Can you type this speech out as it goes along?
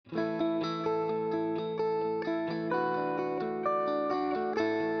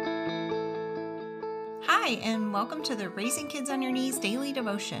Hi, and welcome to the Raising Kids on Your Knees daily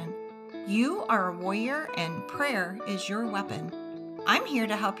devotion. You are a warrior, and prayer is your weapon. I'm here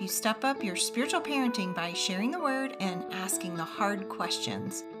to help you step up your spiritual parenting by sharing the word and asking the hard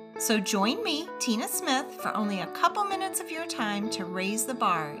questions. So join me, Tina Smith, for only a couple minutes of your time to raise the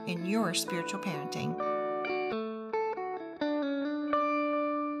bar in your spiritual parenting.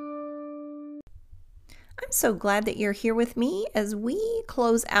 I'm so glad that you're here with me as we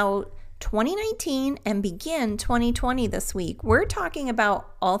close out 2019 and begin 2020 this week. We're talking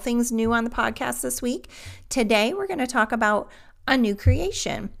about all things new on the podcast this week. Today, we're going to talk about a new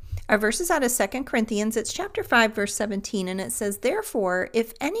creation. Our verse is out of 2 Corinthians. It's chapter 5, verse 17, and it says, "Therefore,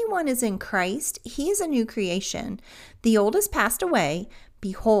 if anyone is in Christ, he is a new creation. The old has passed away.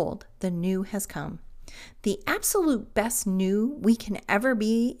 Behold, the new has come." The absolute best new we can ever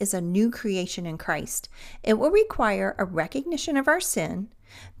be is a new creation in Christ. It will require a recognition of our sin,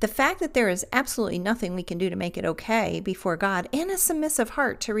 the fact that there is absolutely nothing we can do to make it okay before God, and a submissive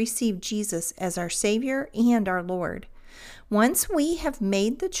heart to receive Jesus as our Savior and our Lord. Once we have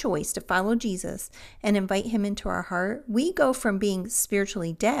made the choice to follow Jesus and invite Him into our heart, we go from being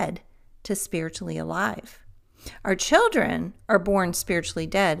spiritually dead to spiritually alive. Our children are born spiritually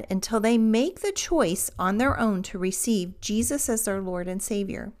dead until they make the choice on their own to receive Jesus as their Lord and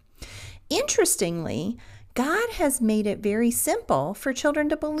Savior. Interestingly, God has made it very simple for children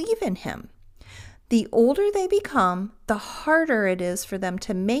to believe in Him. The older they become, the harder it is for them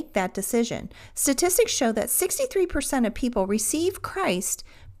to make that decision. Statistics show that 63% of people receive Christ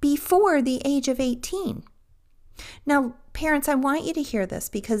before the age of 18. Now, parents, I want you to hear this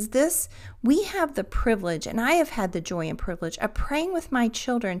because we have the privilege, and I have had the joy and privilege of praying with my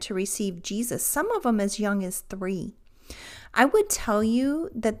children to receive Jesus, some of them as young as 3. I would tell you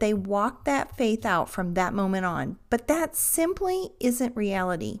that they walk that faith out from that moment on, but that simply isn't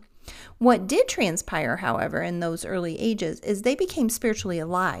reality. What did transpire, however, in those early ages is they became spiritually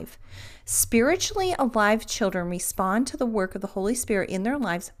alive. Spiritually alive children respond to the work of the Holy Spirit in their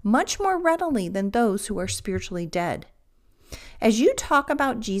lives much more readily than those who are spiritually dead. As you talk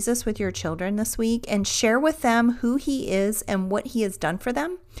about Jesus with your children this week and share with them who He is and what He has done for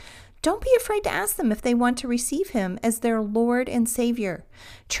them, don't be afraid to ask them if they want to receive Him as their Lord and Savior.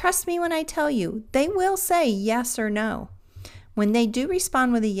 Trust me when I tell you, they will say yes or no. When they do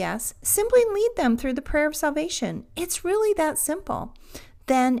respond with a yes, simply lead them through the prayer of salvation. It's really that simple.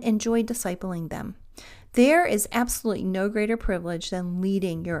 Then enjoy discipling them. There is absolutely no greater privilege than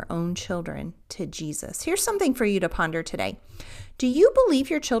leading your own children to Jesus. Here's something for you to ponder today. Do you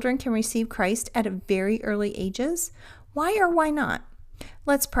believe your children can receive Christ at very early ages? Why or why not?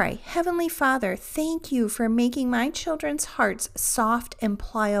 Let's pray. Heavenly Father, thank you for making my children's hearts soft and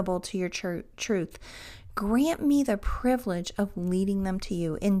pliable to your truth. Grant me the privilege of leading them to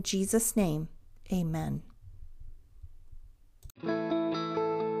you. In Jesus' name, amen.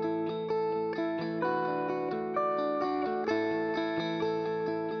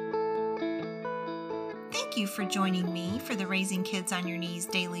 Thank you for joining me for the Raising Kids on Your Knees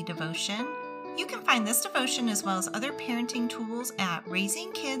daily devotion. You can find this devotion as well as other parenting tools at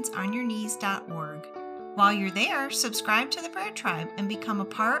raisingkidsonyourknees.org. While you're there, subscribe to the Prayer Tribe and become a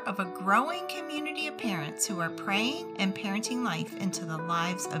part of a growing community of parents who are praying and parenting life into the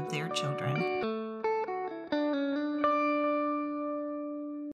lives of their children.